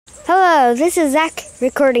Hello, this is Zach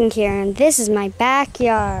recording here, and this is my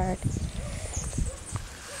backyard.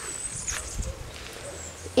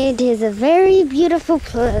 It is a very beautiful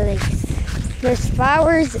place. There's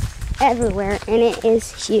flowers everywhere, and it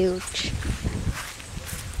is huge.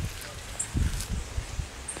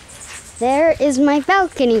 There is my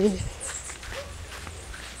balcony.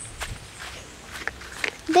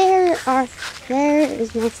 There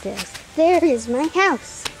is my stairs. There is my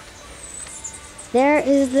house. There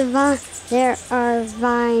are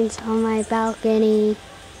vines on my balcony.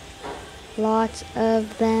 Lots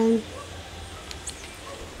of them.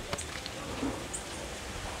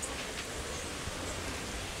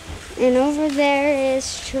 And over there is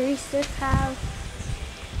Teresa's house.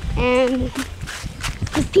 And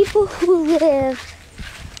the people who live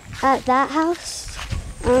at that house,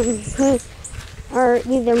 who are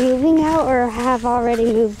either moving out or have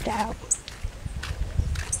already moved out.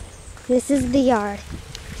 This is the yard.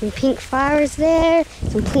 Some pink flowers there,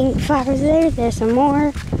 some pink flowers there, there's some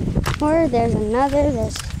more, there's another,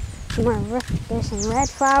 there's some more, there's some red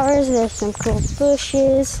flowers, there's some cool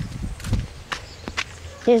bushes.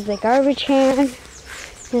 There's the garbage can,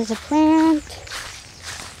 there's a plant,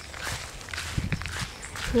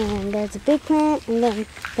 and there's a big plant, and then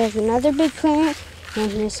there's another big plant,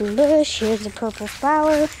 and here's some bush, here's a purple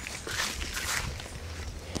flower,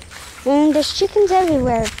 and there's chickens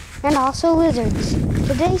everywhere. And also lizards.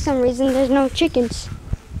 Today, some reason, there's no chickens.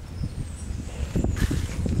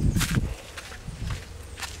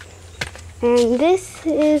 And this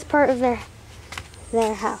is part of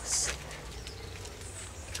their house.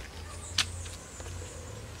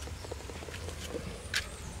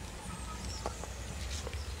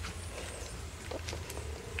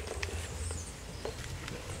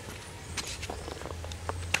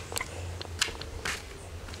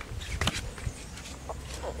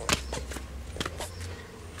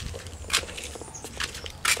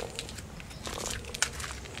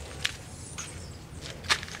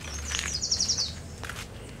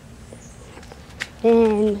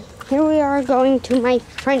 And here we are going to my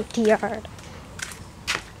front yard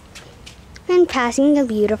and passing the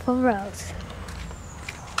beautiful rose.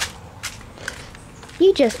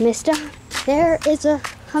 You just missed there is a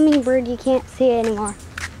hummingbird. You can't see it anymore.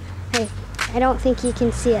 Hey, I don't think you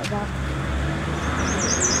can see it though.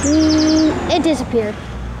 It disappeared.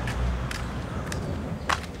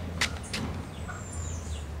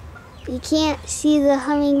 You can't see the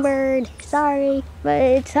hummingbird, sorry, but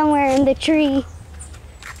it's somewhere in the tree.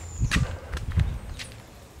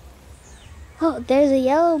 Oh, there's a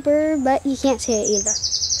yellow bird, but you can't see it either.